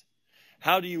has,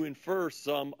 how do you infer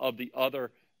some of the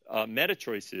other meta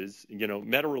choices,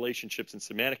 meta relationships and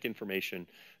semantic information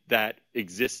that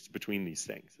exists between these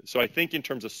things? So I think in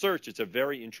terms of search, it's a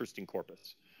very interesting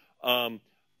corpus.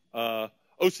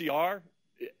 OCR,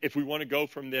 if we want to go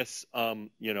from this,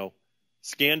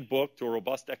 scanned book to a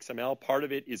robust XML, part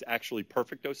of it is actually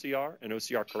perfect OCR and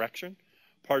OCR correction.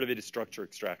 Part of it is structure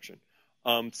extraction.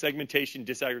 Segmentation,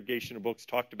 disaggregation of books,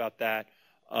 talked about that.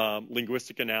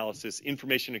 Linguistic analysis,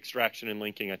 information extraction and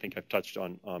linking, I think I've touched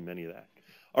on many of that.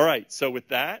 All right, so with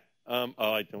that,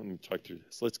 I don't need to talk through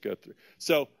this. Let's go through.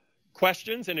 So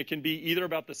questions, and it can be either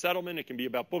about the settlement, it can be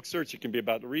about book search, it can be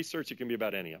about the research, it can be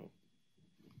about any of them.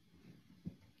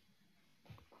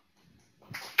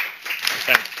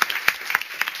 Okay.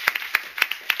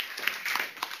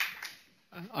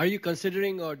 Are you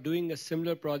considering or doing a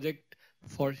similar project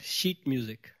for sheet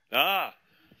music? So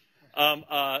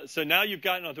now you've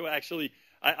gotten onto, actually,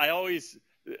 I always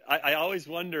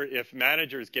wonder if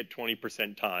managers get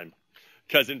 20% time,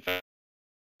 because in fact,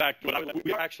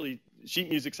 we are actually, sheet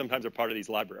music sometimes are part of these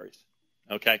libraries,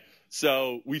 okay?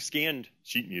 So we've scanned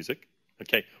sheet music,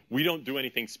 okay? We don't do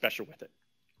anything special with it,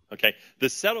 okay? The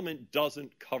settlement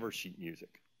doesn't cover sheet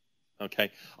music,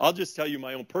 okay? I'll just tell you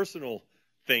my own personal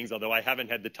things, although I haven't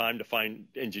had the time to find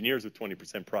engineers with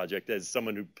 20% project. As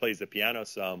someone who plays the piano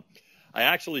some, I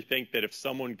actually think that if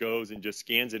someone goes and just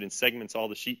scans it and segments all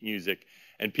the sheet music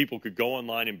and people could go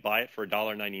online and buy it for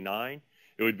 $1.99,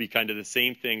 it would be kind of the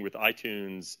same thing with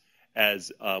iTunes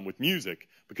as with music.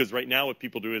 Because right now what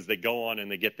people do is they go on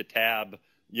and they get the tab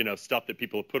stuff that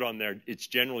people have put on there, it's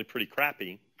generally pretty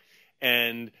crappy.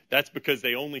 And that's because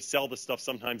they only sell the stuff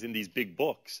sometimes in these big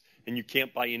books, and you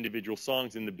can't buy individual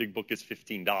songs, and the big book is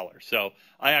 $15. So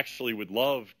I actually would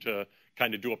love to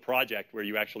kind of do a project where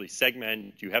you actually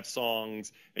segment, you have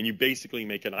songs, and you basically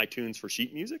make an iTunes for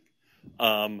sheet music.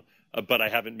 But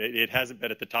it hasn't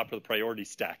been at the top of the priority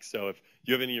stack. So if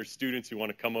you have any of your students who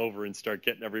want to come over and start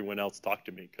getting everyone else, talk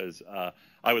to me, because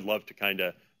I would love to kind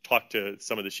of talk to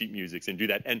some of the sheet musics and do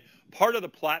that. And part of the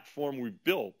platform we've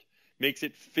built makes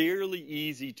it fairly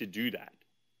easy to do that.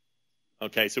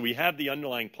 Okay, so we have the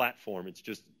underlying platform. It's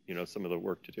just, some of the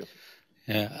work to do.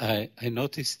 Yeah, I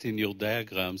noticed in your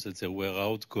diagrams that there were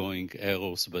outgoing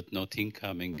arrows, but not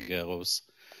incoming arrows.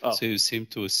 Oh. So you seem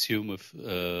to assume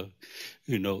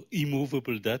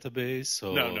immovable database?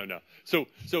 Or... No. So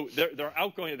they're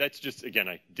outgoing. That's just, again,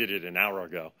 I did it an hour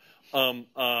ago.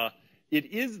 It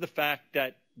is the fact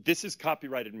that this is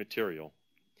copyrighted material.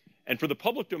 And for the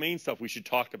public domain stuff, we should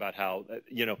talk about how,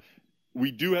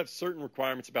 we do have certain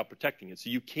requirements about protecting it. So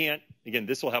you can't, again,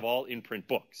 this will have all in-print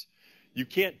books. You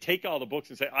can't take all the books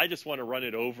and say, I just want to run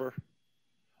it over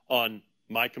on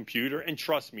my computer. And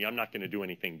trust me, I'm not going to do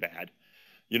anything bad.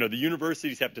 The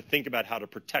universities have to think about how to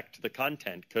protect the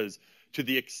content, because to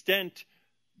the extent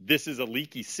this is a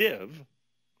leaky sieve,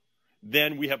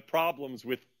 then we have problems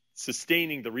with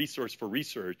sustaining the resource for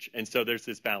research. And so there's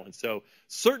this balance. So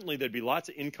certainly there'd be lots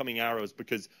of incoming arrows,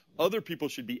 because other people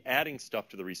should be adding stuff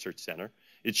to the research center.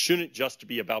 It shouldn't just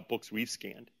be about books we've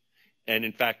scanned. And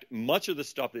in fact, much of the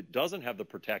stuff that doesn't have the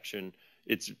protection,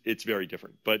 it's very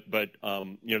different. But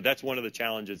that's one of the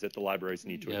challenges that the libraries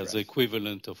need to address. Yeah, the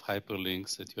equivalent of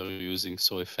hyperlinks that you're using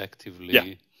so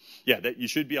effectively. Yeah, that you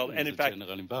should be able to, and in fact,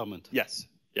 general environment. Yes,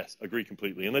 agree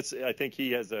completely. And I think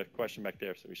he has a question back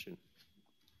there, so we should.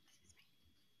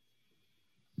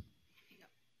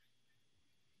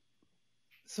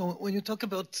 So when you talk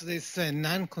about this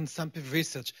non-consumptive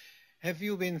research, have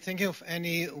you been thinking of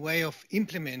any way of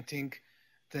implementing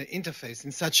the interface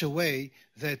in such a way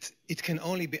that it can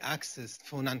only be accessed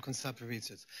for non-consumptive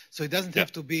research? So it doesn't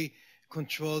have to be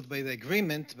controlled by the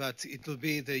agreement, but it will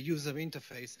be the user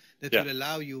interface that will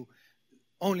allow you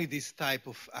only this type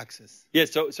of access. Yeah,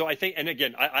 so I think, and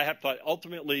again, I have thought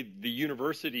ultimately the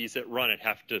universities that run it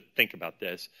have to think about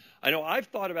this. I know I've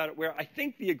thought about it where I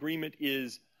think the agreement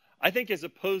is, I think as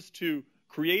opposed to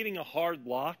creating a hard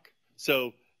lock,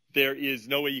 so there is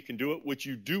no way you can do it, what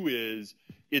you do is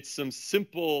it's some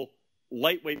simple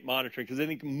lightweight monitoring, because I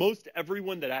think most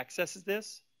everyone that accesses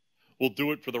this will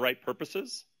do it for the right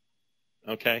purposes.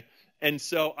 Okay, and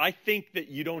so I think that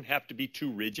you don't have to be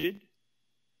too rigid,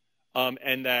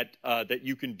 and that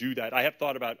you can do that. I have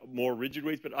thought about more rigid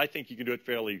ways, but I think you can do it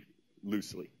fairly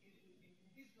loosely.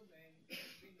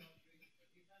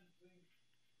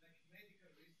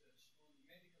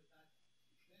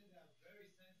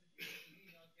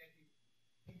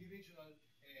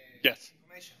 Yes.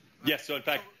 Yes. So in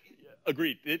fact,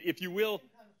 agreed. If you will.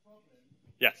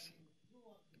 Yes.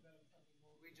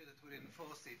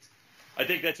 I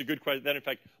think that's a good question. That in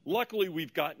fact, luckily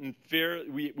we've gotten fair.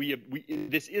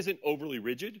 This isn't overly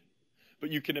rigid, but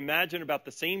you can imagine about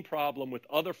the same problem with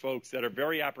other folks that are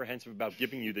very apprehensive about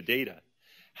giving you the data.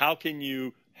 How can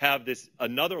you have this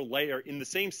another layer in the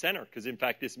same center? Because in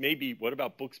fact, this may be, what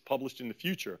about books published in the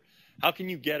future? How can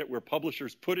you get it where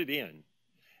publishers put it in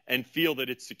and feel that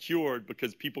it's secured,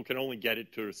 because people can only get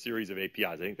it to a series of APIs?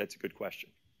 I think that's a good question.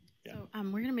 Yeah. So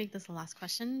we're going to make this the last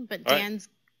question, but All Dan's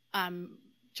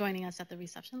joining us at the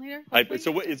reception later.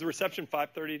 So what is the reception,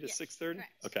 5:30 to 6:30?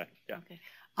 Okay, yeah. Okay.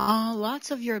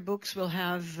 Lots of your books will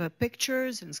have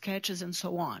pictures and sketches and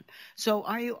so on. So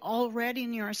are you already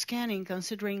in your scanning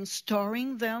considering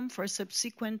storing them for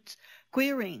subsequent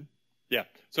querying? Yeah.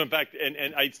 So in fact,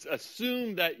 and I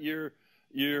assume that you're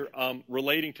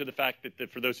relating to the fact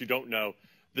that for those who don't know,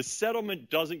 the settlement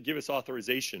doesn't give us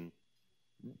authorization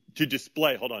to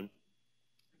display,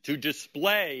 to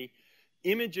display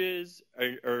images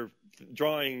or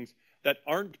drawings that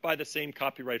aren't by the same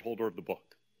copyright holder of the book.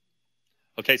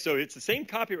 Okay, so it's the same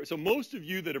copyright. So most of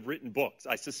you that have written books,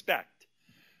 I suspect,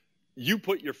 you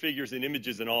put your figures and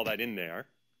images and all that in there.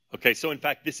 Okay, so in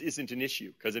fact, this isn't an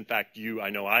issue, because in fact,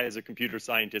 I as a computer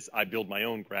scientist, I build my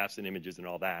own graphs and images and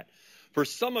all that. For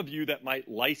some of you that might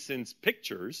license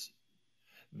pictures,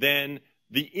 then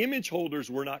the image holders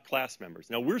were not class members.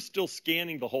 Now, we're still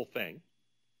scanning the whole thing,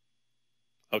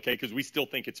 okay, because we still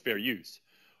think it's fair use.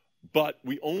 But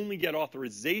we only get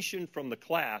authorization from the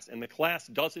class, and the class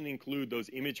doesn't include those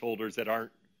image holders that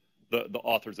aren't the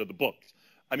authors of the books.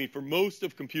 I mean, for most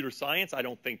of computer science, I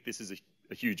don't think this is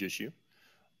a huge issue.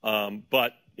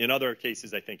 But in other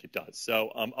cases, I think it does.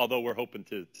 So although we're hoping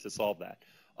to solve that.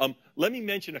 Let me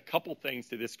mention a couple things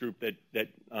to this group that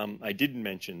I didn't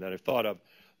mention that I've thought of.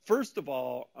 First of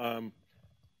all,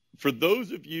 for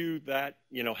those of you that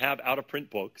have out-of-print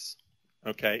books,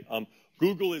 okay,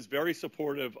 Google is very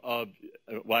supportive of,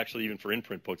 well, actually even for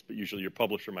in-print books, but usually your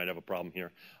publisher might have a problem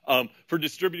here, for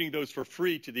distributing those for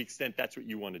free to the extent that's what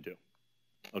you want to do.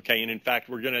 Okay, and in fact,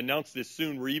 we're going to announce this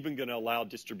soon. We're even going to allow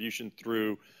distribution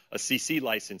through a CC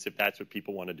license if that's what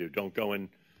people want to do. Don't go and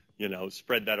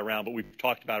spread that around, but we've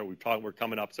talked about it. We're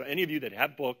coming up. So any of you that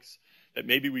have books that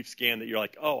maybe we've scanned that you're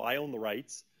like, oh, I own the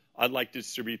rights, I'd like to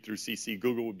distribute through CC,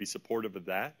 Google would be supportive of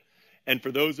that. And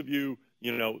for those of you,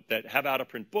 that have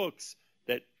out-of-print books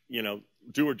that,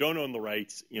 do or don't own the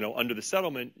rights, under the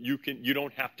settlement, you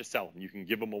don't have to sell them. You can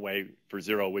give them away for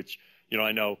zero, which,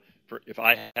 I know if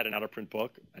I had an out-of-print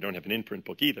book, I don't have an in-print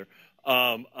book either,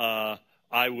 that's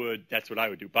what I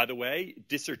would do. By the way,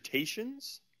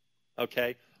 dissertations,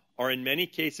 okay, are in many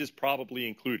cases probably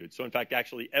included. So in fact,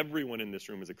 actually everyone in this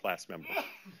room is a class member.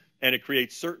 And it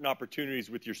creates certain opportunities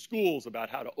with your schools about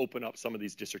how to open up some of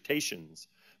these dissertations,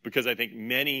 because I think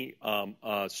many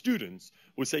students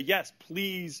would say, yes,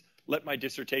 please let my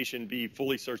dissertation be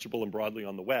fully searchable and broadly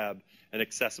on the web and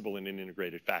accessible in an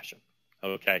integrated fashion.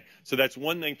 Okay, so that's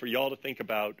one thing for y'all to think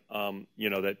about,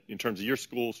 that in terms of your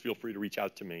schools, feel free to reach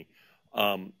out to me.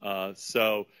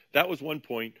 So that was one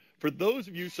point. For those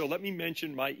of you, so let me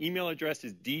mention my email address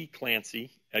is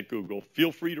dclancy@Google.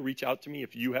 Feel free to reach out to me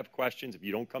if you have questions, if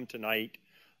you don't come tonight,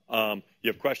 you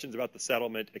have questions about the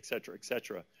settlement, et cetera, et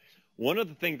cetera. One of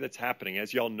the things that's happening,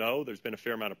 as y'all know, there's been a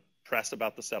fair amount of press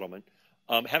about the settlement.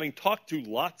 Having talked to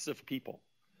lots of people,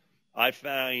 I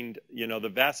find,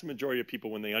 the vast majority of people,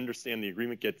 when they understand the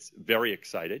agreement, gets very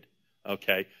excited,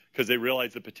 okay, because they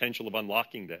realize the potential of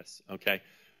unlocking this, okay.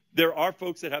 There are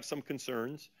folks that have some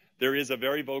concerns. There is a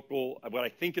very vocal, what I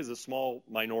think is a small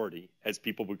minority, as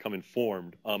people become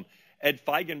informed. Ed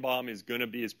Feigenbaum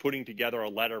is putting together a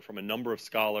letter from a number of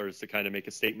scholars to kind of make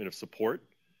a statement of support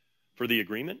for the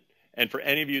agreement. And for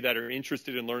any of you that are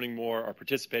interested in learning more or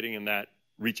participating in that,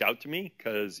 reach out to me,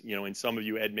 because, and some of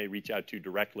you Ed may reach out to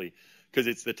directly, because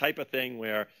it's the type of thing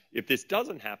where if this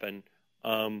doesn't happen,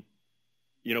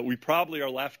 we probably are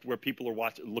left where people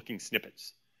are looking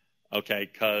snippets, okay,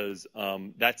 because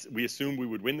we assume we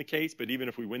would win the case, but even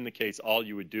if we win the case, all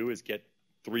you would do is get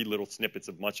 3 little snippets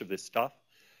of much of this stuff.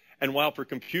 And while for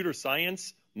computer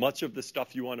science, much of the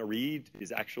stuff you want to read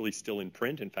is actually still in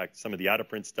print. In fact, some of the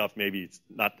out-of-print stuff, maybe it's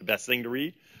not the best thing to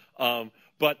read.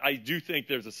 But I do think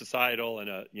there's a societal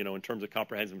and in terms of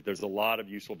comprehensive, there's a lot of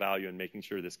useful value in making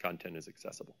sure this content is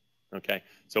accessible. Okay,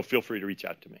 so feel free to reach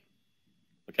out to me.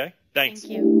 Okay, thanks.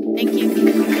 Thank you. Thank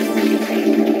you.